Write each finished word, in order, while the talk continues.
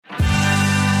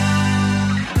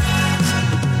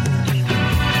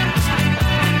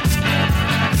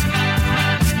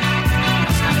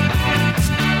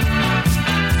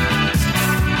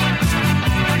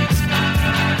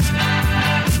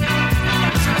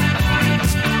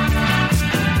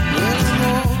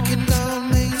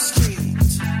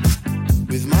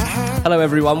Hello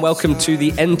everyone, welcome to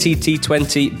the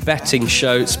NTT20 betting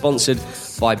show sponsored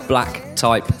by Black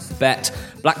Type Bet.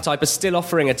 Black Type is still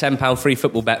offering a £10 free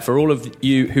football bet for all of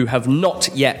you who have not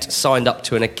yet signed up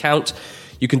to an account.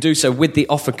 You can do so with the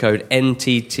offer code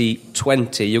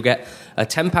NTT20. You'll get a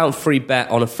 £10 free bet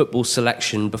on a football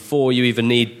selection before you even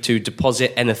need to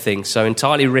deposit anything. So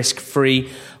entirely risk-free.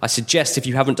 I suggest, if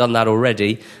you haven't done that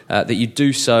already, that you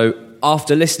do so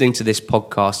after listening to this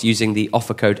podcast using the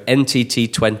offer code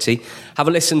NTT20. Have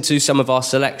a listen to some of our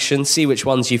selections, see which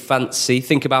ones you fancy,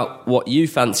 think about what you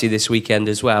fancy this weekend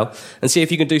as well, and see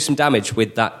if you can do some damage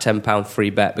with that £10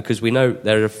 free bet, because we know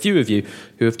there are a few of you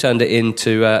who have turned it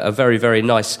into a very, very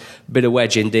nice bit of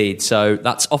wedge indeed. So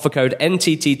that's offer code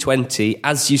NTT20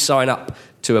 as you sign up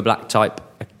to a Black Type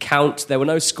account. There were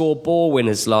no score ball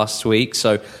winners last week,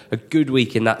 so a good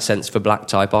week in that sense for Black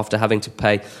Type after having to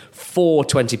pay 4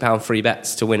 £20 free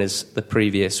bets to winners the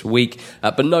previous week,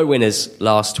 but no winners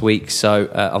last week. So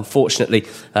unfortunately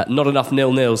not enough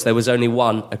nil-nils. There was only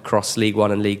one across League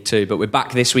 1 and League 2, but we're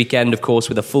back this weekend, of course,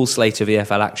 with a full slate of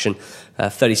EFL action,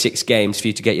 36 games for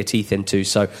you to get your teeth into.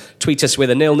 So tweet us with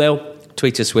a nil-nil,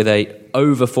 tweet us with a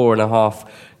over 4.5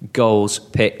 goals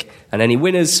pick, and any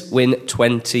winners win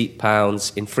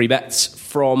 £20 in free bets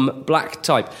from Black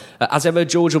Type. As ever,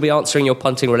 George will be answering your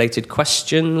punting-related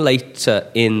question later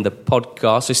in the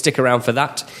podcast, so stick around for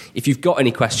that. If you've got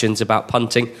any questions about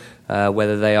punting,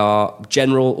 whether they are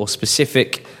general or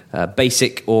specific,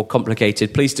 basic or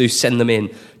complicated, please do send them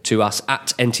in to us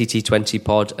at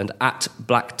NTT20pod and at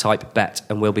Black Type Bet,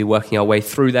 and we'll be working our way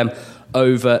through them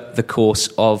over the course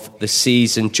of the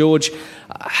season. George,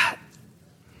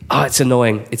 it's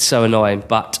annoying. It's so annoying.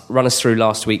 But run us through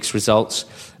last week's results.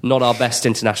 Not our best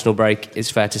international break,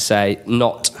 it's fair to say.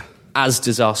 Not as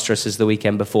disastrous as the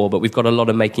weekend before, but we've got a lot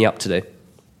of making up to do.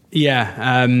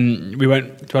 Yeah, we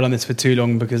won't dwell on this for too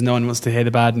long because no one wants to hear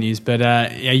the bad news. But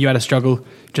yeah, you had a struggle,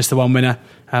 just the one winner.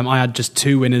 I had just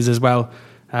 2 winners as well.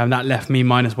 That left me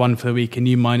 -1 for the week and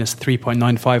you minus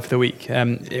 3.95 for the week.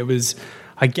 It was,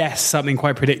 I guess, something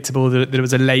quite predictable that it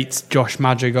was a late Josh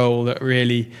Madger goal that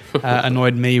really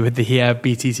annoyed me with the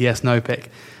BTTS no pick.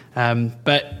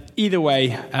 But either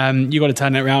way, you got to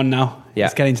turn it around now. Yeah.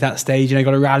 It's getting to that stage. You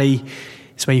got to rally.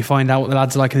 It's where you find out what the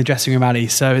lads are like in the dressing room, Ali.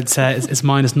 So it's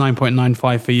minus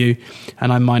 9.95 for you,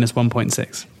 and I'm minus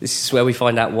 1.6. This is where we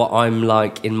find out what I'm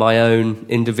like in my own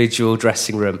individual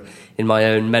dressing room, in my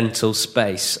own mental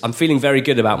space. I'm feeling very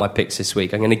good about my picks this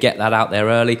week. I'm going to get that out there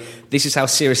early. This is how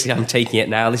seriously I'm taking it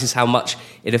now. This is how much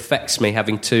it affects me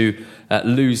having 2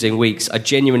 losing weeks. I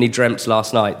genuinely dreamt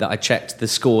last night that I checked the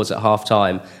scores at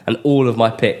half-time and all of my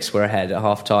picks were ahead at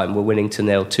half-time. We're winning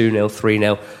 2-0, 2-0,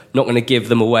 3-0. Not going to give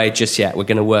them away just yet. We're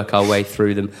going to work our way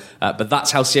through them. But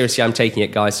that's how seriously I'm taking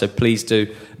it, guys. So please do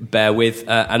bear with.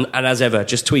 And as ever,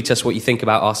 just tweet us what you think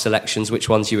about our selections, which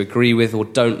ones you agree with or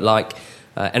don't like.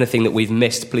 Anything that we've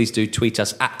missed, please do tweet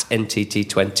us at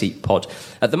NTT20pod.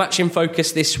 The match in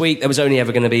focus this week, there was only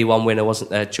ever going to be one winner, wasn't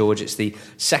there, George? It's the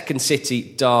Second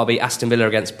City derby, Aston Villa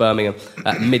against Birmingham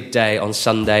at midday on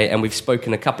Sunday, and we've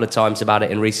spoken a couple of times about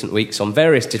it in recent weeks on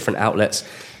various different outlets,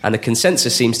 and the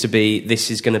consensus seems to be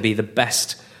this is going to be the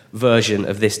best version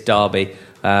of this derby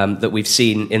that we've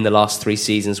seen in the last 3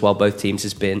 seasons while both teams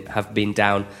have been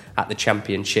down at the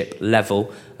Championship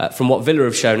level. From what Villa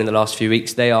have shown in the last few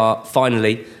weeks, they are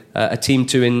finally a team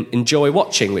to enjoy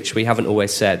watching, which we haven't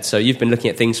always said. So you've been looking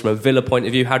at things from a Villa point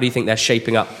of view. How do you think they're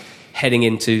shaping up heading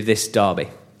into this derby?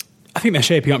 I think they're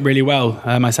shaping up really well.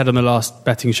 I said on the last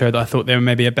betting show that I thought they were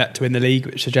maybe a bet to win the league,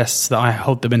 which suggests that I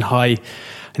hold them in high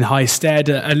stead.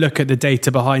 A look at the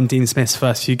data behind Dean Smith's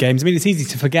first few games. I mean, it's easy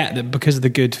to forget that because of the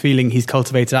good feeling he's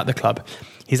cultivated at the club,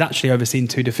 he's actually overseen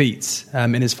 2 defeats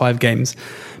in his 5 games.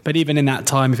 But even in that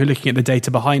time, if you're looking at the data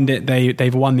behind it,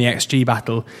 they've won the XG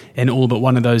battle in all but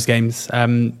one of those games.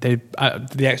 The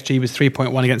XG was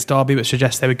 3.1 against Derby, which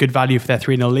suggests they were good value for their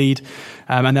 3-0 lead.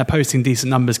 And they're posting decent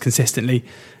numbers consistently.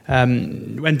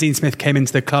 When Dean Smith came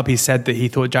into the club, he said that he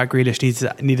thought Jack Grealish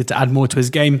needed to add more to his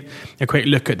game. A quick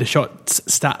look at the shots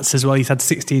stats as well. He's had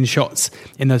 16 shots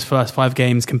in those first 5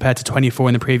 games compared to 24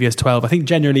 in the previous 12. I think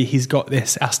generally he's got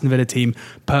this Aston Villa team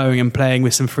purring and playing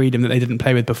with some freedom that they didn't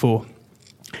play with before.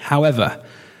 However,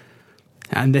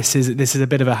 and this is a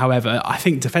bit of a however, I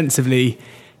think defensively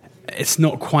it's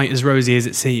not quite as rosy as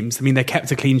it seems. I mean, they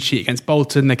kept a clean sheet against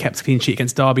Bolton, they kept a clean sheet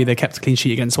against Derby, they kept a clean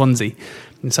sheet against Swansea.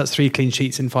 And so that's 3 clean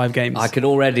sheets in 5 games. I can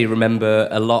already remember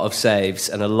a lot of saves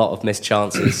and a lot of missed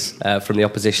chances from the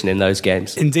opposition in those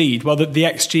games. Indeed. Well, the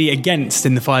XG against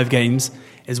in the 5 games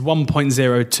is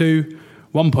 1.02,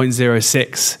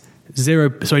 1.06,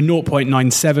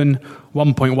 0.97,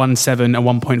 1.17 and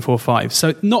 1.45.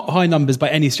 So not high numbers by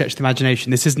any stretch of the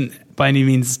imagination. This isn't by any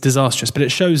means disastrous, but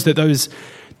it shows that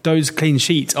those clean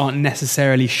sheets aren't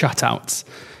necessarily shutouts.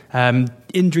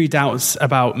 Injury doubts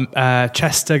about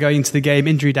Chester going into the game,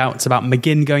 injury doubts about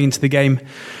McGinn going into the game.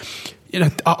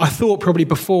 I thought probably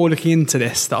before looking into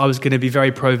this that I was going to be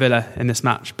very pro Villa in this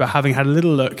match, but having had a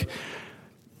little look,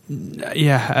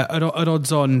 at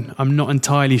odds on, I'm not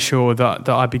entirely sure that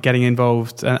I'd be getting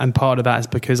involved, and part of that is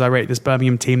because I rate this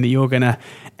Birmingham team that you're going to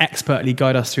expertly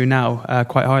guide us through now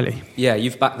quite highly. Yeah,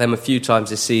 you've backed them a few times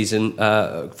this season,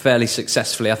 fairly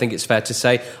successfully, I think it's fair to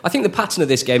say. I think the pattern of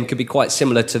this game could be quite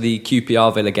similar to the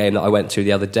QPR Villa game that I went to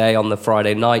the other day on the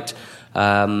Friday night.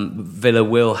 Villa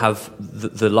will have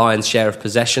the lion's share of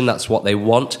possession. That's what they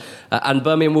want, and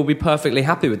Birmingham will be perfectly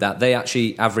happy with that. They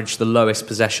actually averaged the lowest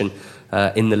possession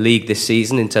in the league this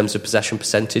season in terms of possession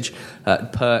percentage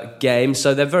per game,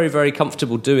 so they're very, very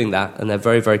comfortable doing that, and they're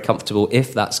very, very comfortable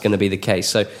if that's going to be the case.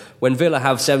 So when Villa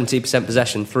have 70%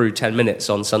 possession through 10 minutes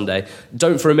on Sunday,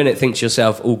 don't for a minute think to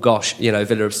yourself, oh gosh, Villa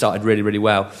have started really, really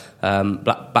well,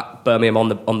 Birmingham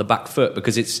on the back foot,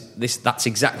 because that's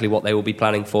exactly what they will be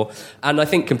planning for. And I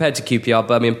think compared to QPR,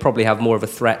 Birmingham probably have more of a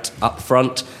threat up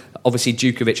front. Obviously,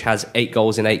 Djukovic has 8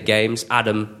 goals in 8 games.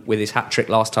 Adam, with his hat-trick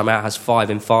last time out, has 5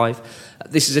 in 5.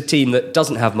 This is a team that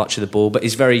doesn't have much of the ball, but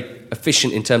is very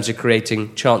efficient in terms of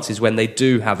creating chances when they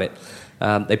do have it.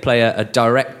 They play a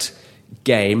direct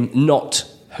game, not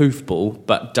hoofball,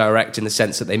 but direct in the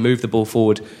sense that they move the ball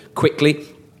forward quickly.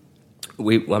 I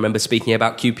remember speaking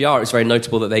about QPR, it's very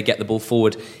notable that they get the ball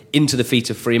forward into the feet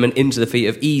of Freeman, into the feet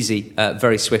of Easy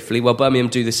very swiftly. Well, Birmingham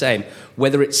do the same,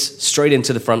 whether it's straight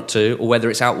into the front two or whether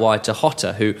it's out wide to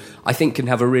Hotter, who I think can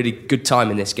have a really good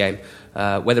time in this game.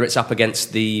 Whether it's up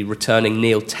against the returning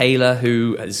Neil Taylor,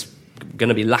 who is going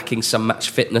to be lacking some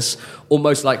match fitness, or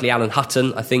most likely Alan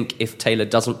Hutton, I think, if Taylor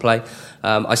doesn't play.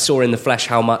 I saw in the flesh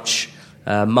how much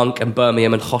Monk and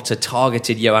Birmingham and Hotter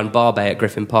targeted Johan Barbe at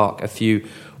Griffin Park a few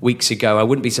weeks ago. I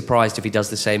wouldn't be surprised if he does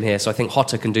the same here. So I think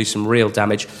Hotter can do some real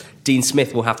damage. Dean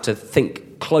Smith will have to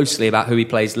think closely about who he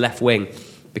plays left wing,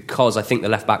 because I think the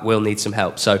left back will need some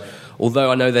help. So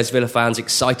although I know there's Villa fans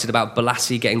excited about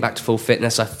Balassi getting back to full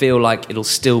fitness, I feel like it'll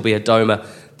still be a Doma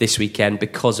this weekend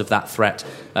because of that threat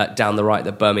down the right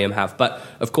that Birmingham have. But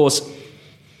of course,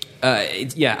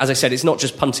 as I said, it's not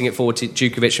just punting it forward to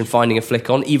Djukovic and finding a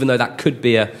flick on, even though that could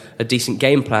be a decent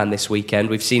game plan this weekend.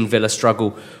 We've seen Villa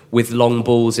struggle with long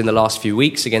balls in the last few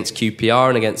weeks against QPR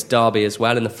and against Derby as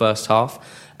well in the first half.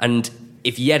 And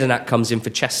if Jedinak comes in for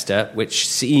Chester, which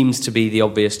seems to be the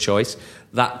obvious choice,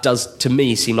 that does, to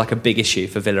me, seem like a big issue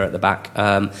for Villa at the back.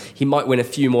 He might win a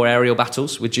few more aerial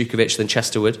battles with Djukovic than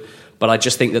Chester would, but I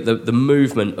just think that the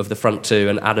movement of the front two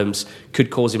and Adams could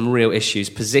cause him real issues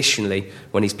positionally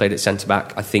when he's played at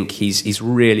centre-back. I think he's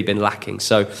really been lacking.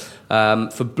 So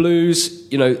for Blues,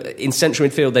 in central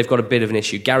midfield, they've got a bit of an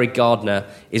issue. Gary Gardner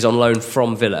is on loan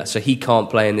from Villa, so he can't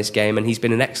play in this game, and he's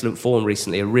been in excellent form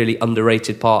recently, a really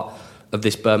underrated part of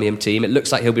this Birmingham team. It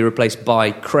looks like he'll be replaced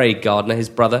by Craig Gardner, his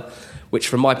brother, which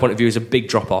from my point of view is a big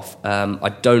drop-off. I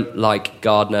don't like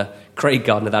Craig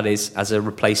Gardner, that is, as a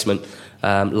replacement,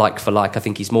 like for like. I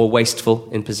think he's more wasteful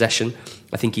in possession.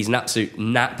 I think he's an absolute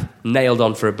nailed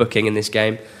on for a booking in this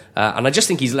game. And I just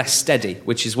think he's less steady,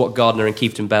 which is what Gardner and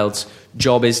Keefton Beld's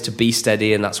job is, to be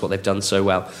steady, and that's what they've done so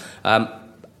well.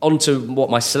 On to what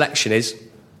my selection is.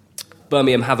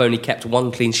 Birmingham have only kept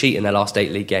 1 clean sheet in their last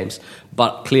 8 league games,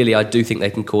 but clearly I do think they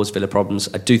can cause Villa problems.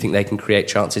 I do think they can create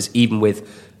chances, even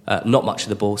with not much of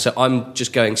the ball. So I'm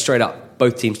just going straight up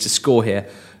both teams to score here,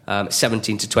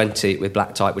 17-20 with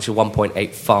black type, which is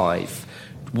 1.85.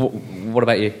 What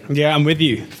about you? Yeah, I'm with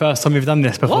you. First time we've done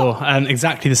this before.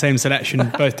 Exactly the same selection,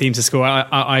 both teams to score.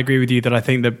 I agree with you that I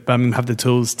think that Birmingham have the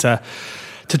tools to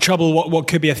trouble what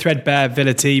could be a threadbare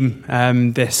Villa team.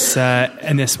 In this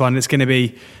one, it's going to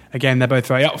be a game they're both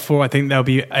very up for. I think there'll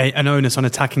be an onus on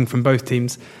attacking from both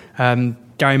teams.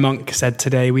 Gary Monk said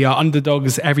today, "We are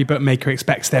underdogs. Every bookmaker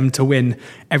expects them to win.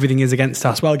 Everything is against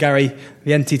us." Well, Gary,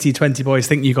 the NTT 20 boys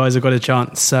think you guys have got a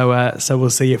chance. So we'll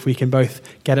see if we can both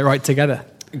get it right together.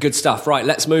 Good stuff. Right,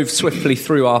 let's move swiftly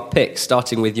through our picks,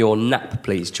 starting with your nap,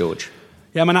 please, George.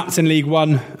 Yeah, my nap's in League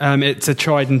One. It's a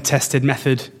tried and tested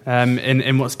method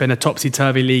in what's been a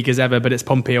topsy-turvy league as ever, but it's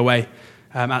Pompey away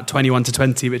at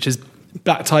 21-20, which is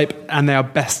black type, and they are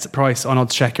best price on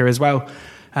Oddschecker as well.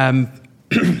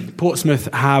 Portsmouth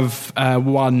have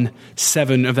won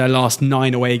 7 of their last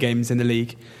 9 away games in the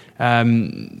league,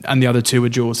 and the other 2 were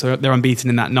draws, so they're unbeaten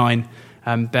in that 9.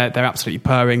 They're absolutely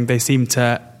purring. They seem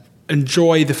to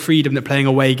enjoy the freedom that playing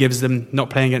away gives them, not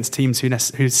playing against teams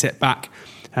who sit back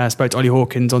Spoke to Ollie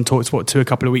Hawkins on TalkSport 2 a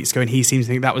couple of weeks ago, and he seems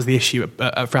to think that was the issue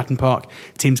at Fratton Park.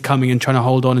 Teams coming and trying to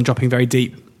hold on and dropping very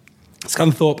deep.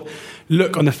 Scunthorpe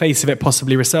look on the face of it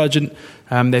possibly resurgent.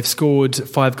 They've scored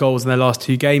 5 goals in their last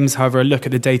 2 games. However, a look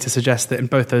at the data suggests that in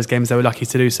both those games they were lucky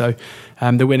to do so.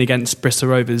 The win against Bristol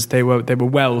Rovers, they were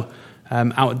well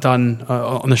outdone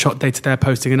on the shot data there,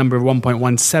 posting a number of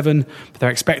 1.17 for their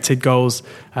expected goals,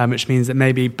 which means that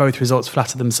maybe both results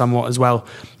flatter them somewhat as well.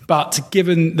 But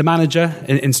given the manager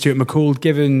in Stuart McCall,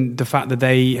 given the fact that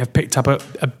they have picked up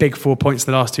a big 4 points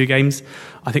in the last 2 games,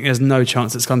 I think there's no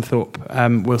chance that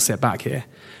Scunthorpe will sit back here,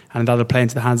 and that'll play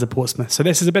into the hands of Portsmouth. So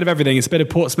this is a bit of everything. It's a bit of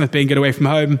Portsmouth being good away from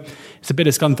home. It's a bit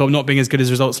of Scunthorpe not being as good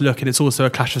as results look, and it's also a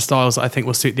clash of styles that I think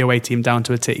will suit the away team down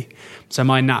to a T. So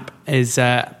my nap is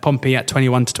Pompey at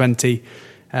 21-20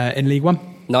 in League One.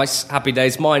 Nice, happy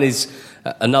days. Mine is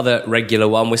another regular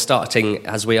one. We're starting,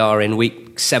 as we are in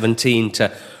week 17,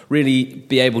 to really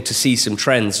be able to see some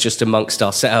trends just amongst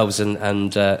ourselves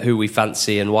and who we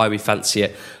fancy and why we fancy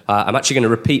it. I'm actually going to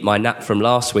repeat my nap from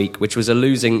last week, which was a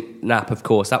losing nap, of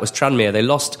course. That was Tranmere. They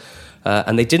lost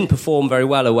and they didn't perform very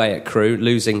well away at Crewe,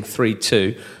 losing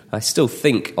 3-2. I still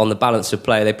think on the balance of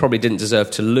play they probably didn't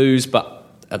deserve to lose, but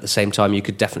at the same time you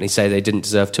could definitely say they didn't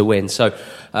deserve to win. So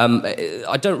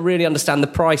I don't really understand the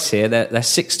price here. They're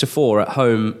 6-4 at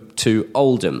home to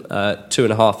Oldham,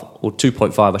 2.5 or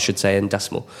 2.5 I should say in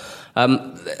decimal.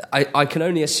 I can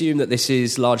only assume that this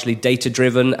is largely data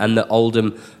driven and that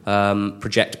Oldham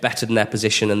project better than their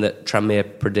position and that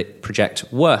Tranmere project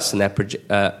worse than their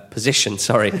position,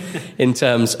 in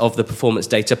terms of the performance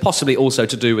data, possibly also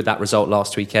to do with that result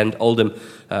last weekend, Oldham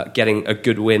getting a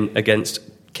good win against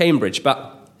Cambridge.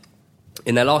 But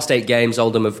in their last 8 games,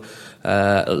 Oldham have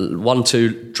won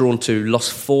 2, drawn 2,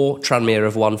 lost 4. Tranmere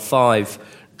have won 5,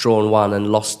 drawn 1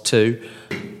 and lost 2.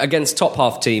 Against top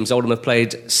half teams, Oldham have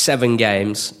played 7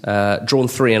 games, drawn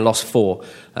 3 and lost 4.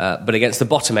 But against the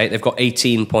bottom 8, they've got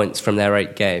 18 points from their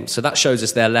 8 games. So that shows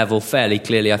us their level fairly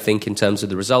clearly, I think, in terms of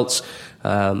the results.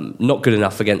 Not good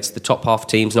enough against the top half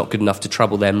teams, not good enough to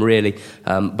trouble them really,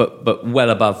 but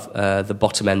well above the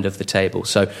bottom end of the table.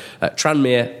 So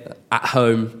Tranmere at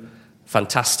home,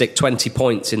 fantastic, 20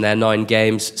 points in their 9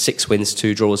 games, 6 wins,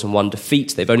 2 draws and 1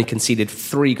 defeat. They've only conceded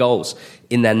 3 goals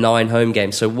in their 9 home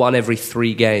games, so 1 every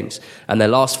 3 games. And their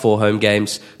last 4 home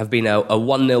games have been a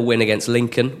 1-0 win against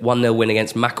Lincoln, 1-0 win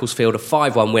against Macclesfield, a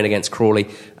 5-1 win against Crawley,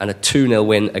 and a 2-0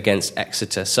 win against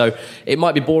Exeter. So it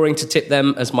might be boring to tip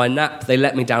them as my nap. They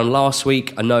let me down last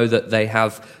week. I know that they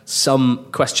have some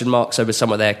question marks over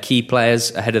some of their key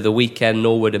players ahead of the weekend,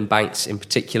 Norwood and Banks in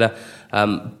particular.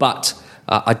 But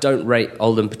I don't rate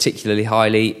Oldham particularly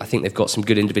highly. I think they've got some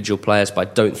good individual players, but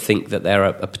I don't think that they're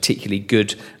a particularly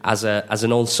good as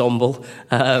an ensemble.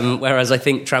 Whereas I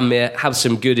think Tranmere have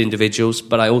some good individuals,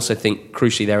 but I also think,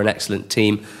 crucially, they're an excellent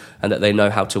team and that they know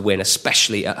how to win,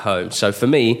 especially at home. So for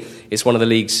me, it's one of the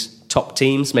league's top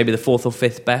teams, maybe the 4th or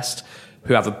 5th best,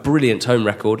 who have a brilliant home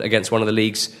record against one of the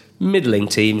league's middling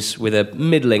teams with a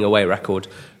middling away record.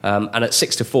 And at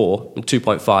 6-4 and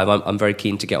 2.5, I'm very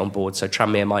keen to get on board. So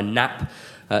Tranmere, my nap.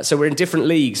 So we're in different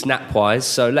leagues nap-wise.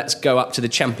 So let's go up to the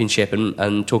Championship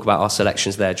and talk about our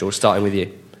selections there, George, starting with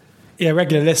you. Yeah,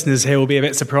 regular listeners here will be a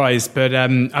bit surprised, but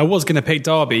I was going to pick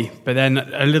Derby, but then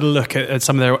a little look at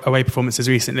some of their away performances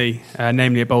recently,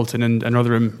 namely at Bolton and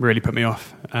Rotherham, really put me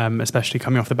off, especially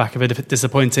coming off the back of a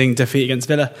disappointing defeat against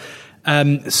Villa.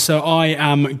 So I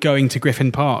am going to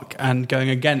Griffin Park and going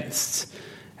against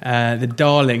the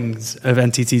darlings of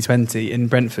NTT20 in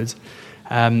Brentford.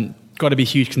 Got to be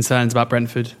huge concerns about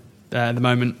Brentford at the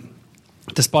moment.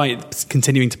 Despite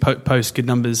continuing to post good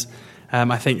numbers,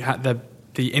 I think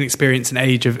the inexperience and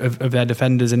age of their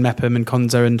defenders in Mepham and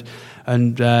Konza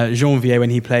and Janvier when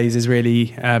he plays is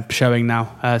really showing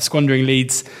now. Squandering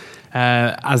leads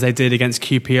as they did against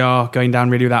QPR, going down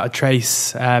really without a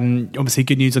trace. Obviously,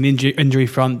 good news on the injury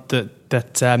front that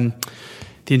the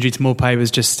injury to Maupay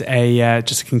was just a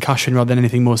concussion rather than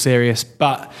anything more serious.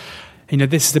 But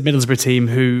this is the Middlesbrough team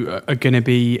who are going to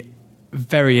be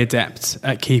very adept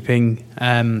at keeping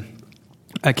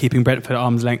Brentford at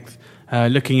arm's length.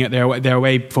 Looking at their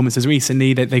away performances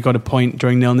recently, they got a point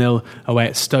during 0-0 away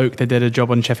at Stoke. They did a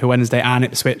job on Sheffield Wednesday and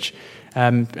Ipswich.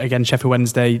 Again, Sheffield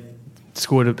Wednesday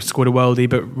scored a worldie,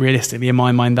 but realistically, in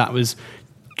my mind, that was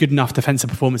good enough defensive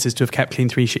performances to have kept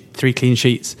three clean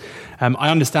sheets. I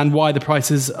understand why the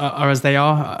prices are as they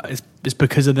are. It's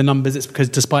because of the numbers. It's because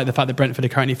despite the fact that Brentford are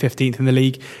currently 15th in the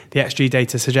league, the XG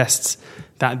data suggests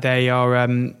that they are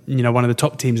one of the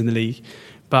top teams in the league.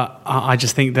 But I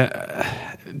just think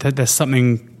that there's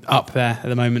something up there at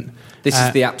the moment. This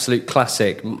is the absolute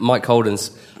classic. Mike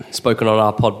Holden's spoken on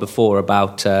our pod before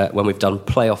about when we've done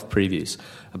playoff previews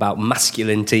about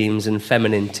masculine teams and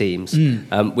feminine teams,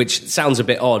 which sounds a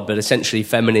bit odd, but essentially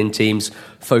feminine teams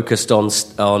focused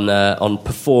on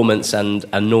performance and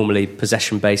normally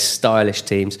possession-based stylish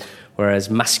teams, whereas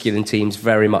masculine teams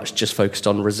very much just focused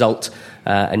on result.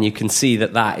 And you can see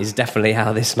that is definitely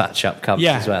how this matchup comes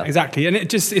as well. Yeah, exactly. And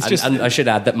and I should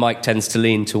add that Mike tends to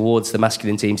lean towards the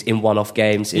masculine teams in one-off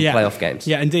games, in playoff games.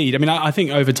 Yeah, indeed. I mean, I think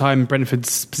over time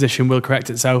Brentford's position will correct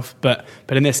itself, but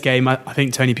in this game, I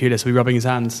think Tony Pulis will be rubbing his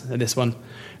hands at this one.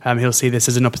 He'll see this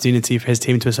as an opportunity for his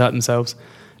team to assert themselves.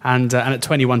 And at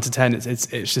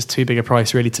 21-10, it's just too big a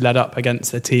price really to let up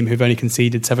against a team who've only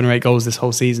conceded 7 or 8 goals this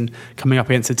whole season, coming up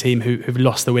against a team who've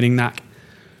lost the winning knack.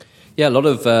 Yeah, a lot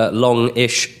of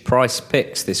long-ish price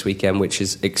picks this weekend, which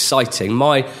is exciting.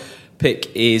 My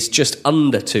pick is just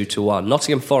under 2-1.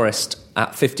 Nottingham Forest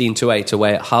at 15-8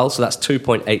 away at Hull, so that's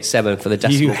 2.87 for the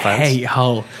decimal fans. You hate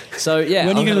Hull. So yeah,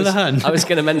 when are you going to learn? I was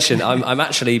going to mention, I'm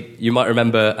actually, you might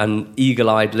remember, and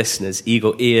eagle-eyed listeners,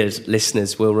 eagle-eared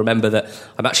listeners will remember that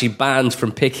I'm actually banned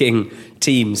from picking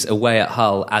teams away at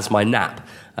Hull as my nap.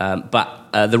 But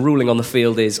the ruling on the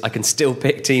field is I can still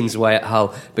pick teams away at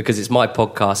Hull because it's my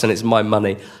podcast and it's my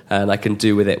money and I can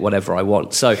do with it whatever I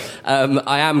want. So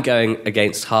I am going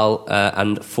against Hull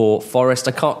and for Forest.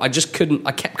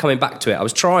 I kept coming back to it. I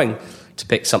was trying to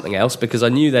pick something else because I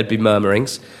knew there'd be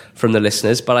murmurings from the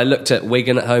listeners, but I looked at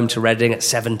Wigan at home to Reading at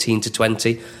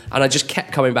 17-20 and I just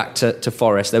kept coming back to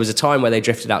Forest. There was a time where they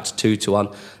drifted out to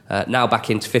 2-1, now back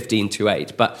into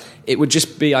 15-8, but it would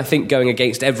just be, I think, going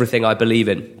against everything I believe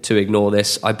in to ignore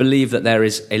this. I believe that there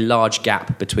is a large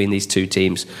gap between these two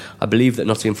teams. I believe that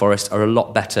Nottingham Forest are a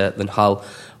lot better than Hull.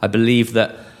 I believe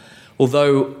that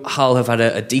although Hull have had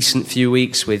a decent few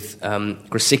weeks with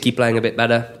Grosicki playing a bit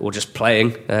better, or just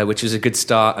playing, which was a good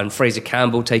start, and Fraser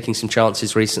Campbell taking some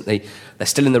chances recently, they're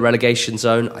still in the relegation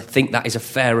zone. I think that is a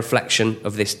fair reflection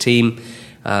of this team.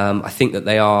 I think that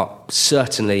they are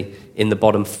certainly in the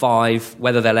bottom 5.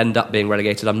 Whether they'll end up being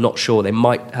relegated, I'm not sure. They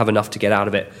might have enough to get out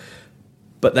of it.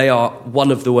 But they are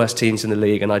one of the worst teams in the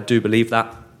league, and I do believe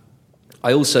that.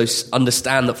 I also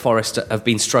understand that Forest have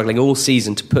been struggling all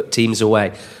season to put teams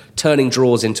away. Turning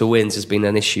draws into wins has been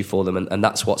an issue for them, and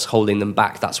that's what's holding them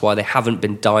back. That's why they haven't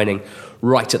been dining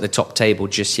right at the top table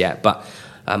just yet. But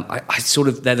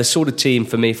they're the sort of team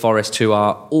for me, Forest, who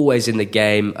are always in the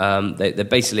game.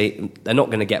 They're not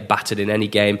going to get battered in any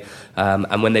game.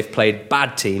 And when they've played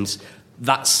bad teams,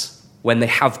 that's when they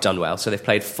have done well. So they've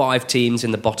played 5 teams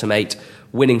in the bottom 8,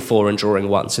 winning 4 and drawing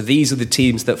 1. So these are the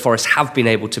teams that Forest have been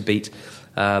able to beat,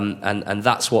 and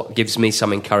that's what gives me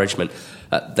some encouragement.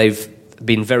 They've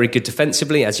been very good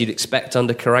defensively, as you'd expect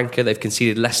under Karanka. They've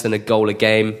conceded less than a goal a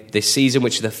game this season,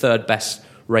 which is the 3rd best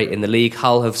rate in the league.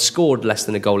 Hull have scored less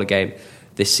than a goal a game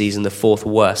this season, the 4th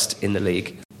worst in the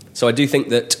league. So I do think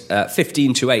that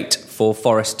 15-8 for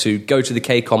Forest to go to the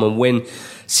KCOM and win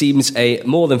seems a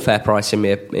more than fair price in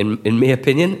my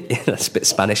opinion. That's a bit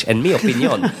Spanish. En mi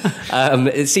opinión.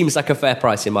 It seems like a fair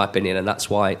price in my opinion, and that's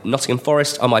why Nottingham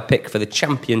Forest are my pick for the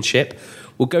Championship.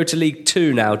 We'll go to League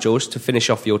 2 now, George, to finish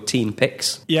off your team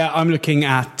picks. Yeah, I'm looking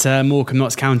at Morecambe,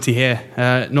 Notts County here.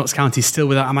 Notts County still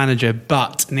without a manager,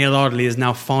 but Neil Ardley is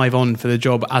now 5 on for the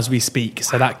job as we speak,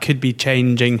 so that could be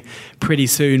changing pretty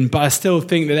soon. But I still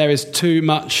think that there is too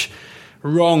much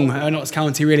wrong at Notts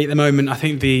County really at the moment. I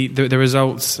think the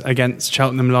results against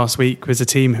Cheltenham last week was a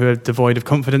team who are devoid of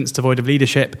confidence, devoid of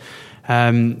leadership.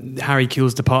 Harry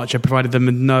Kewell's departure provided them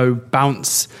with no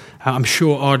bounce. I'm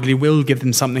sure Ardley will give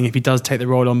them something if he does take the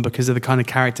role on because of the kind of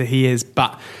character he is,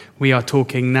 but we are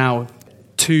talking now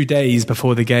 2 days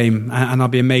before the game, and I'll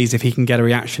be amazed if he can get a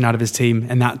reaction out of his team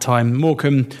in that time.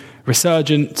 Morecambe,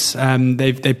 resurgent.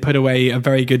 They've put away a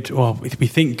very good, well, we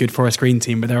think good Forest Green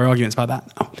team, but there are arguments about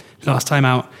that. Last time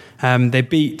out, they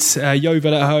beat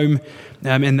Yeovil at home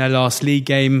in their last league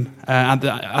game.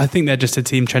 I think they're just a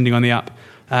team trending on the up.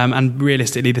 And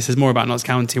realistically, this is more about Notts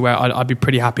County, where I'd be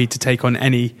pretty happy to take on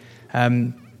take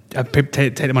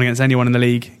them on against anyone in the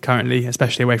league currently,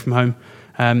 especially away from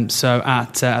home. So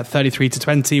at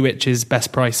 33-20, which is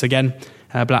best price again,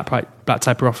 Black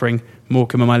Type are offering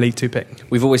Morecambe on my League 2 pick.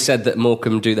 We've always said that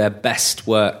Morecambe do their best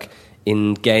work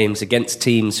in games against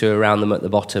teams who are around them at the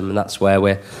bottom, and that's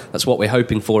what we're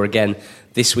hoping for again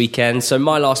this weekend. So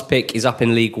my last pick is up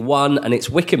in League 1, and it's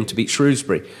Wycombe to beat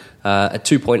Shrewsbury at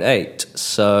 2.8.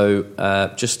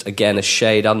 So just again a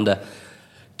shade under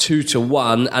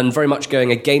 2-1, and very much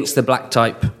going against the Black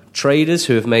Type traders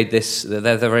who have made this.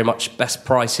 They're very much best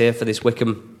price here for this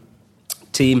Wycombe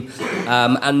team,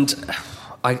 and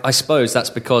I suppose that's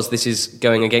because this is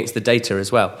going against the data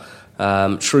as well.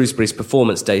 Shrewsbury's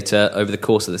performance data over the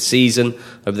course of the season,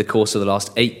 over the course of the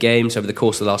last 8 games, over the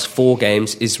course of the last 4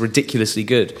 games is ridiculously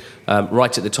good,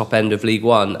 right at the top end of League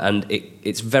One, and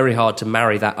it's very hard to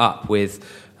marry that up with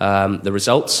the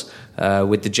results,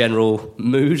 with the general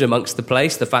mood amongst the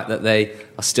place, the fact that they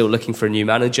are still looking for a new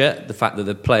manager, the fact that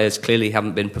the players clearly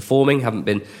haven't been performing, haven't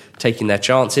been taking their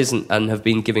chances, and have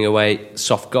been giving away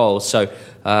soft goals. So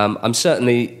I'm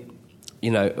certainly...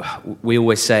 we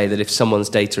always say that if someone's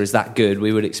data is that good,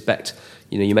 we would expect,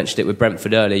 you mentioned it with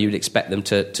Brentford earlier, you would expect them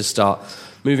to start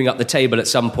moving up the table at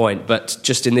some point. But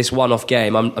just in this one-off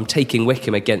game, I'm taking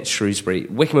Wycombe against Shrewsbury.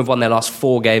 Wycombe have won their last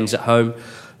 4 games at home.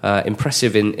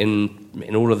 Impressive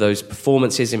in all of those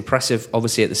performances. Impressive,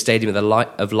 obviously, at the Stadium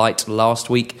of Light last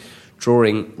week,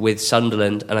 drawing with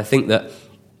Sunderland. And I think that,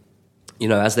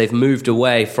 as they've moved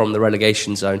away from the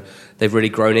relegation zone, they've really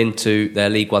grown into their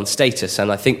League One status.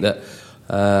 And I think that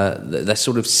they're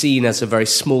sort of seen as a very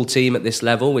small team at this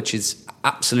level, which is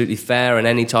absolutely fair. And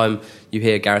any time you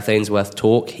hear Gareth Ainsworth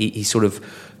talk, he sort of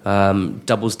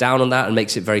doubles down on that and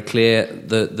makes it very clear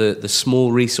the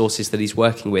small resources that he's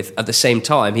working with. At the same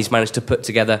time, he's managed to put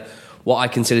together what I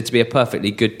consider to be a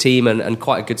perfectly good team and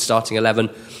quite a good starting 11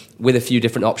 with a few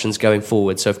different options going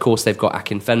forward. So, of course, they've got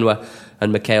Akinfenwa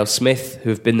and Mikhail Smith, who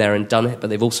have been there and done it, but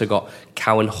they've also got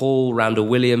Cowan Hall, Randall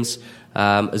Williams,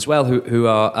 as well, who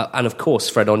are, and of course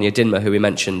Fred Onyedinma, who we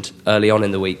mentioned early on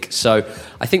in the week. So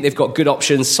I think they've got good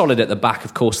options, solid at the back,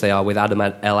 of course they are, with Adam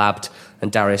El Abd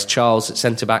and Darius Charles at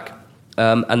centre-back,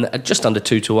 and just under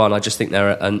 2-1. I just think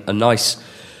they're a nice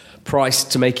price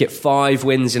to make it 5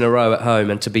 wins in a row at home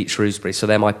and to beat Shrewsbury. So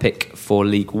they're my pick for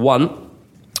League One,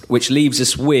 which leaves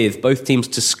us with both teams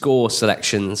to score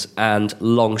selections and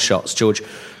long shots. George,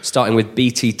 starting with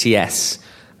BTTS.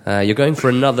 You're going for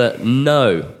another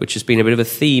no, which has been a bit of a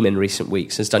theme in recent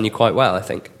weeks. Has done you quite well, I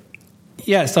think.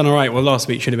 Yeah, it's done all right. Well, last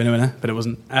week should have been a winner, but it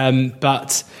wasn't.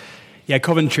 But yeah,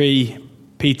 Coventry,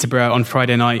 Peterborough on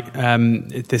Friday night.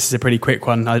 This is a pretty quick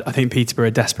one. I think Peterborough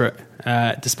are desperate,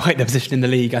 despite their position in the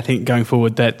league. I think going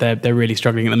forward, they're really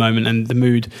struggling at the moment, and the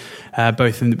mood,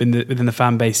 both within the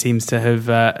fan base, seems to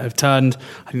have turned.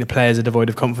 I think the players are devoid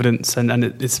of confidence, and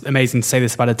it's amazing to say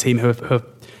this about a team who are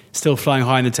still flying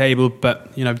high in the table,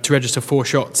 but to register 4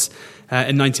 shots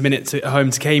in 90 minutes at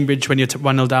home to Cambridge when you're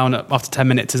 1-0 down after 10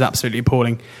 minutes is absolutely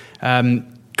appalling.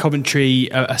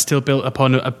 Coventry are still built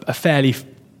upon a fairly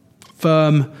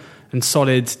firm and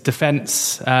solid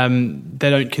defence. They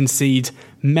don't concede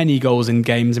many goals in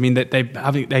games. I mean,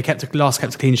 they kept a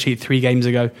clean sheet 3 games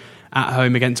ago at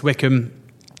home against Wycombe,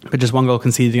 but just 1 goal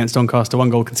conceded against Doncaster, 1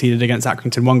 goal conceded against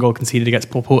Accrington, 1 goal conceded against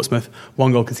Portsmouth,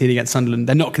 1 goal conceded against Sunderland.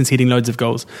 They're not conceding loads of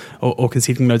goals or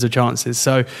conceding loads of chances.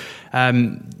 So, I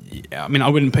mean, I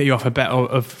wouldn't put you off a bet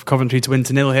of Coventry to win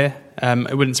to 0 here.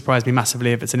 It wouldn't surprise me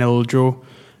massively if it's a 0 draw.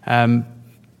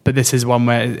 But this is one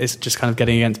where it's just kind of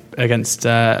getting against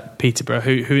Peterborough,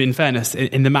 who, in fairness,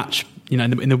 in the match,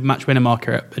 in the match winner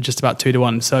marker, are just about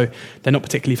 2-1. So they're not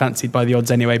particularly fancied by the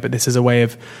odds anyway. But this is a way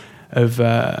of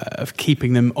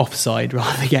keeping them offside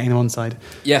rather than getting them onside.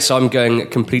 Yes, I'm going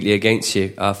completely against you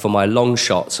for my long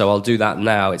shot, so I'll do that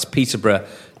now. It's Peterborough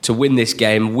to win this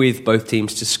game with both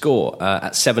teams to score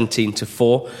at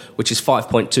 17-4, which is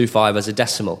 5.25 as a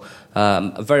decimal.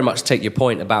 I very much take your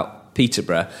point about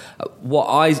Peterborough. What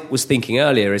I was thinking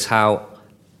earlier is how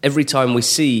every time we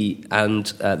see, and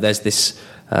there's this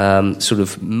sort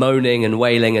of moaning and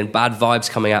wailing and bad vibes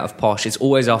coming out of Posh, it's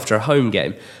always after a home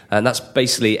game, and that's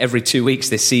basically every 2 weeks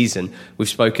this season. We've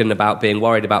spoken about being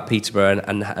worried about Peterborough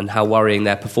and how worrying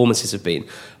their performances have been,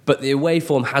 but the away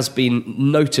form has been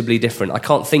notably different. I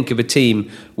can't think of a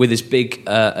team with as big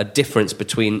a difference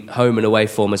between home and away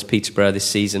form as Peterborough this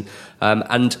season,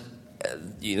 and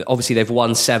obviously they've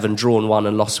won 7, drawn 1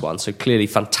 and lost 1, so clearly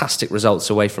fantastic results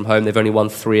away from home. They've only won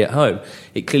 3 at home.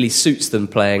 It clearly suits them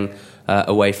playing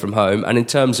away from home. And in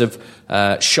terms of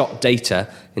shot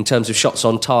data, in terms of shots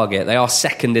on target, they are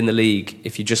second in the league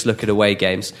if you just look at away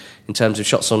games. In terms of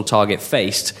shots on target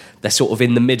faced, they're sort of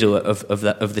in the middle of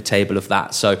the table of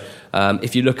that. So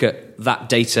if you look at that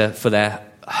data for their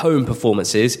home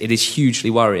performances, it is hugely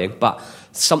worrying. But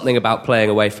something about playing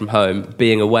away from home,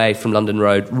 being away from London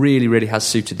Road, really, really has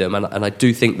suited them. And I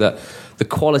do think that the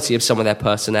quality of some of their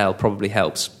personnel probably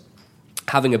helps.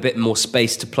 Having a bit more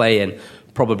space to play in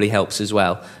probably helps as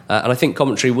well. And I think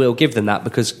Coventry will give them that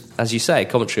because, as you say,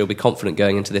 Coventry will be confident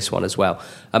going into this one as well.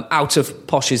 Out of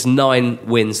Posh's 9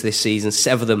 wins this season,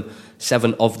 7 of them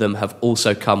 7 of them have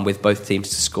also come with both teams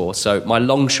to score. So my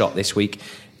long shot this week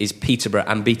is Peterborough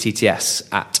and BTTS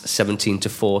at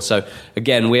 17-4. So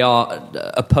again, we are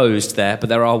opposed there, but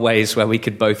there are ways where we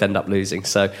could both end up losing.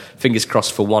 So fingers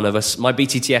crossed for one of us. My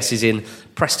BTTS is in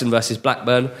Preston versus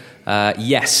Blackburn.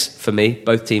 Yes, for me,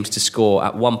 both teams to score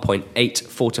at 1.8,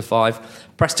 4-5.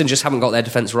 Preston just haven't got their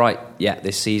defence right yet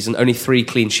this season. Only 3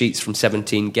 clean sheets from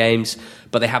 17 games,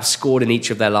 but they have scored in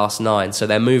each of their last 9. So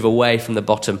their move away from the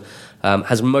bottom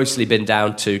has mostly been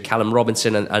down to Callum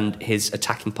Robinson and his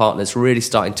attacking partners really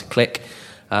starting to click.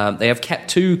 They have kept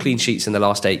 2 clean sheets in the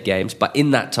last 8 games, but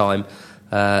in that time,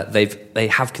 they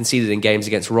have conceded in games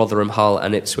against Rotherham, Hull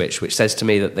and Ipswich, which says to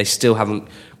me that they still haven't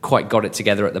quite got it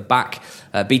together at the back.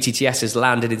 BTTS has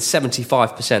landed in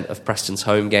 75% of Preston's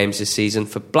home games this season.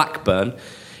 For Blackburn,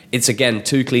 it's again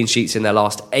 2 clean sheets in their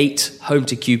last 8, home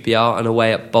to QPR and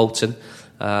away at Bolton.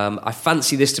 I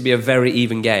fancy this to be a very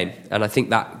even game, and I think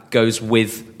that goes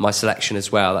with my selection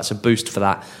as well. That's a boost for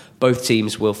that. Both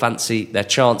teams will fancy their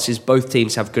chances. Both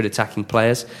teams have good attacking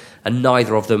players, and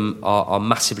neither of them are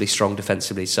massively strong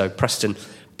defensively. So Preston,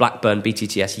 Blackburn,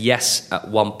 BTTS, yes at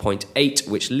 1.8,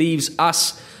 which leaves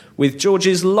us with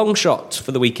George's long shot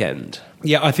for the weekend.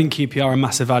 Yeah, I think QPR are a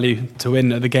massive value to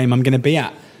win at the game I'm going to be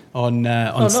at on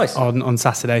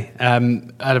Saturday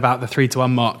at about the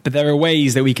 3-1 mark. But there are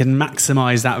ways that we can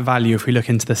maximise that value if we look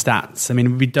into the stats. I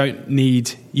mean, you don't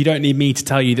need me to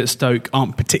tell you that Stoke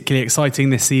aren't particularly exciting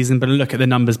this season, but look at the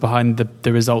numbers behind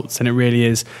the results, and it really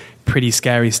is pretty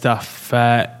scary stuff.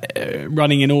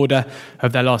 Running in order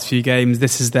of their last few games,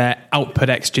 this is their output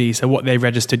XG, so what they've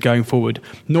registered going forward.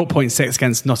 0.6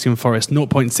 against Nottingham Forest,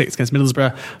 0.6 against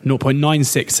Middlesbrough,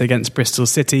 0.96 against Bristol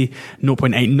City,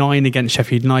 0.89 against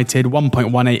Sheffield United,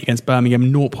 1.18 against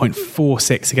Birmingham,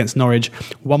 0.46 against Norwich,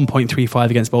 1.35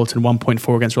 against Bolton,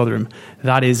 1.4 against Rotherham.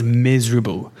 That is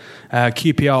miserable.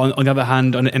 QPR, on the other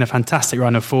hand, in a fantastic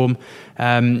run of form.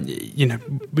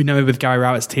 We know with Gary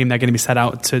Rowett's team, they're going to be set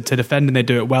out to defend, and they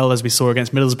do it well, as we saw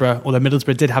against Middlesbrough, although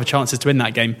Middlesbrough did have chances to win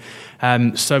that game.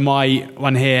 So my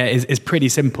one here is pretty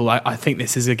simple. I think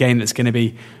this is a game that's going to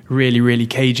be really, really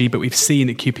cagey, but we've seen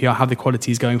that QPR have the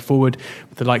qualities going forward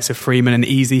with the likes of Freeman and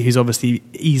Easy, who's obviously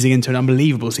easing into an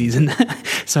unbelievable season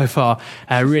so far.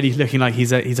 Really looking like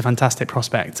he's a fantastic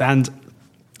prospect. And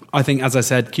I think, as I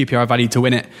said, QPR are valued to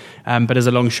win it, but as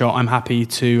a long shot, I'm happy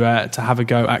to have a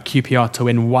go at QPR to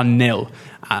win 1-0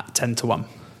 at 10-1.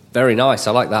 Very nice.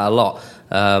 I like that a lot.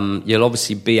 You'll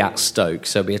obviously be at Stoke,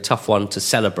 so it'll be a tough one to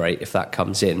celebrate if that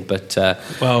comes in. But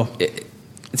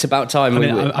it's about time.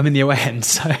 I'm in the away end,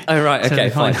 so. Oh right, okay,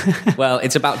 fine. Well,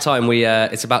 it's about time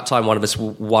one of us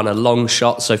won a long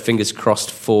shot. So fingers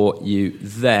crossed for you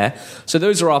there. So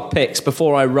those are our picks.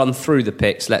 Before I run through the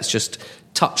picks, let's just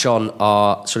touch on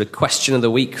our sort of question of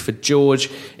the week for George.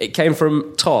 It came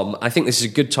from Tom. I think this is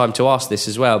a good time to ask this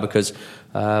as well, because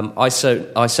I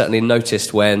certainly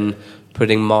noticed when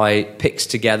putting my picks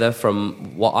together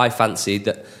from what I fancied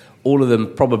that all of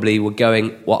them probably were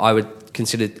going what I would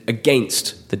consider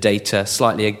against the data,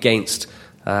 slightly against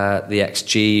the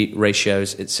XG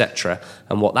ratios, etc.,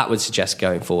 and what that would suggest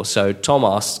going for. So Tom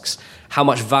asks, how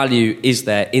much value is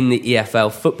there in the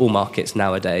EFL football markets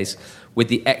nowadays, with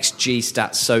the XG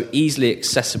stats so easily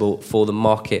accessible for the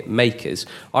market makers?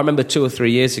 I remember 2 or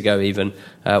 3 years ago even,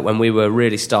 when we were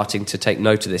really starting to take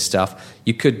note of this stuff,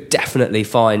 you could definitely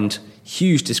find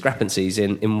huge discrepancies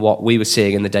in what we were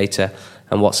seeing in the data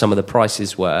and what some of the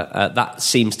prices were. That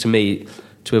seems to me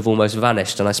to have almost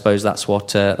vanished, and I suppose that's what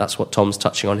Tom's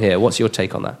touching on here. What's your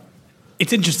take on that?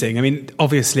 It's interesting. I mean,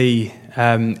 obviously,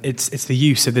 it's the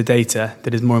use of the data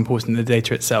that is more important than the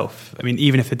data itself. I mean,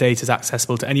 even if the data is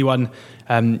accessible to anyone,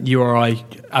 you or I,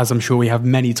 as I'm sure we have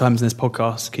many times in this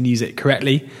podcast, can use it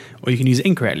correctly or you can use it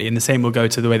incorrectly, and the same will go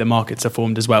to the way that markets are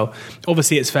formed as well.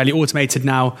 Obviously, it's fairly automated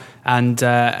now, and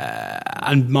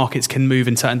markets can move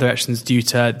in certain directions due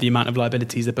to the amount of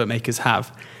liabilities that bookmakers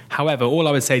have. However, all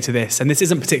I would say to this, and this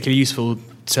isn't particularly useful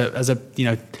as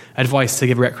advice to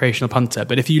give a recreational punter,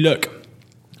 but if you look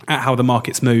at how the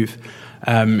markets move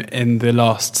in the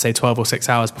last, say, 12 or 6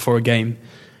 hours before a game,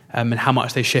 and how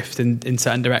much they shift in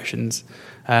certain directions.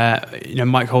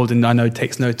 Mike Holden, I know,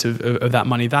 takes note of that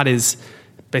money. That is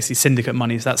basically syndicate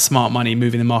money. So that's smart money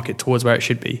moving the market towards where it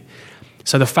should be.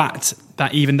 So the fact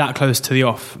that even that close to the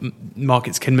off,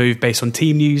 markets can move based on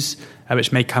team news,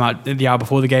 which may come out the hour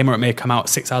before the game, or it may come out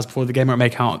 6 hours before the game, or it may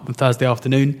come out on Thursday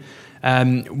afternoon.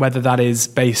 Whether that is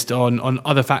based on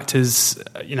other factors,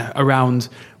 around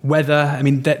weather. I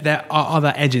mean, there are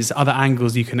other edges, other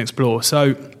angles you can explore.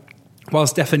 So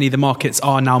whilst definitely the markets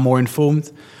are now more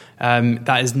informed,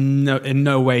 that is in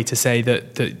no way to say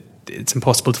that it's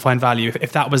impossible to find value.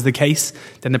 If that was the case,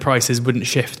 then the prices wouldn't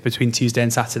shift between Tuesday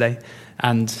and Saturday,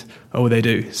 and they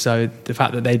do. So the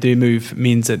fact that they do move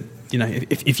means that,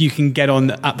 if you can get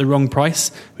on at the wrong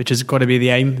price, which has got to be the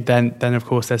aim, then of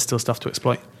course there's still stuff to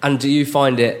exploit. And do you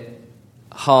find it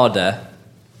harder,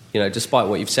 despite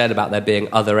what you've said about there being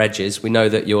other edges? We know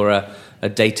that you're a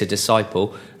data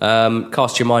disciple.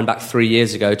 Cast your mind back 3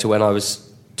 years ago to when I was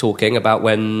talking about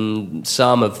when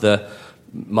some of the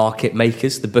market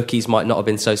makers, the bookies, might not have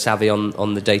been so savvy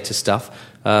on the data stuff.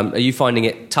 Are you finding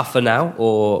it tougher now,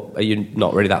 or are you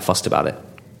not really that fussed about it?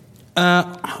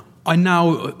 I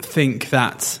now think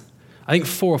that,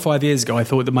 4 or 5 years ago, I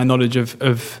thought that my knowledge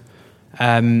of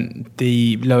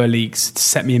the lower leagues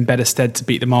set me in better stead to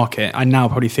beat the market. I now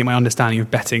probably think my understanding of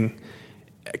betting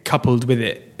coupled with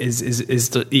it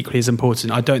is equally as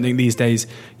important. I don't think these days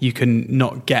you can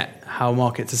not get how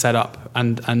markets are set up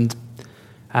and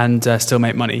still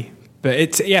make money. But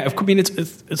it's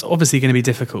obviously going to be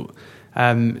difficult.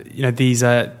 These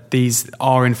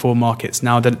are informed markets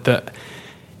now that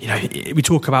we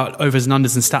talk about overs and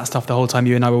unders and stat stuff the whole time.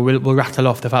 You and I will rattle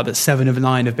off the fact that 7 of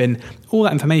 9 have been. All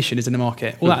that information is in the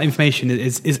market. All that information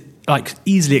is like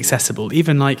easily accessible.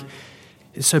 Even like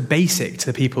it's so basic to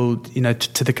the people,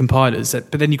 to the compilers.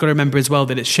 But then you've got to remember as well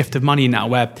that it's shift of money now,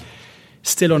 where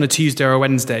still on a Tuesday or a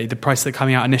Wednesday, the price that are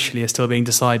coming out initially is still being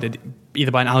decided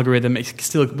either by an algorithm. It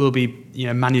still will be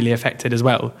manually affected as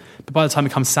well. But by the time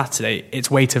it comes Saturday, it's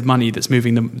weight of money that's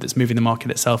moving the market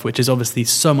itself, which is obviously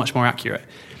so much more accurate.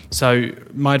 So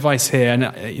my advice here, and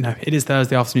it is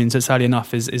Thursday afternoon, so it's early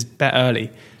enough, is bet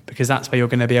early, because that's where you're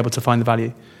going to be able to find the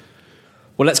value.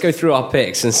 Well, let's go through our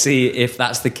picks and see if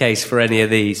that's the case for any of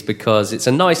these, because it's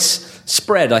a nice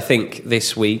spread, I think,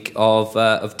 this week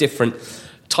of different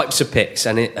types of picks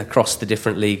and across the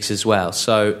different leagues as well.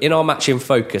 So in our match in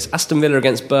focus, Aston Villa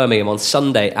against Birmingham on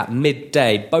Sunday at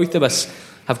midday. Both of us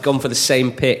have gone for the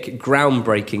same pick.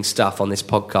 Groundbreaking stuff on this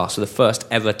podcast for the first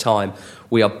ever time.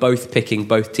 We are both picking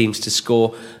both teams to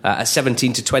score at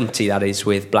 17-20, that is,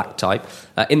 with black type.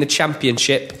 In the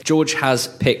Championship, George has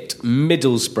picked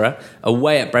Middlesbrough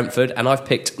away at Brentford, and I've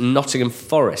picked Nottingham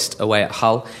Forest away at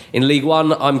Hull. In League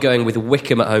One, I'm going with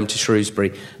Wickham at home to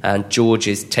Shrewsbury, and George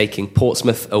is taking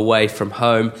Portsmouth away from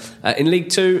home. In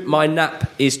League Two, my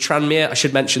nap is Tranmere. I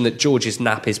should mention that George's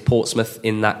nap is Portsmouth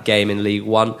in that game in League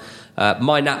One.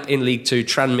 My nap in League Two,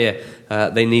 Tranmere,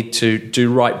 they need to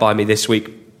do right by me this week,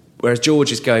 whereas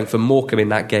George is going for Morecambe in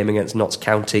that game against Notts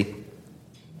County.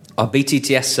 Our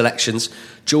BTTS selections,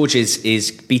 George's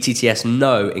is BTTS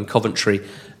no in Coventry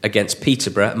against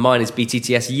Peterborough. Mine is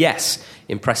BTTS yes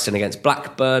in Preston against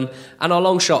Blackburn. And our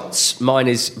long shots, mine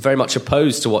is very much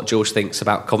opposed to what George thinks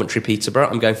about Coventry-Peterborough.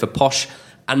 I'm going for Posh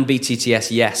and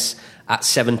BTTS yes at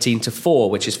 17-4,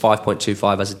 which is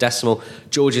 5.25 as a decimal.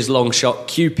 George's long shot,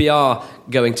 QPR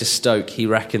going to Stoke. He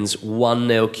reckons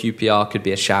 1-0 QPR could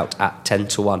be a shout at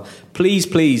 10-1.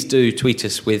 Please do tweet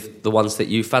us with the ones that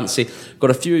you fancy. Got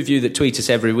a few of you that tweet us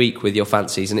every week with your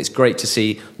fancies, and it's great to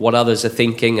see what others are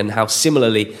thinking and how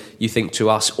similarly you think to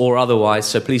us or otherwise.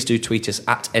 So please do tweet us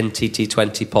at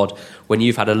NTT20pod when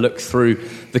you've had a look through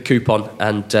the coupon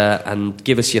and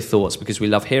give us your thoughts, because we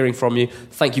love hearing from you.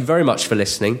 Thank you very much for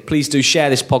listening. Please do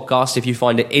share this podcast if you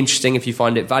find it interesting, if you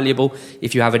find it valuable,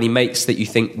 if you have any mates that you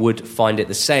think would find it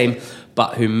the same,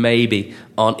 but who maybe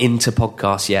aren't into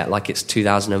podcasts yet, like it's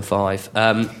 2005.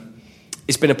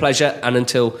 It's been a pleasure, and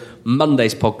until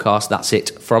Monday's podcast, that's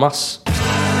it from us.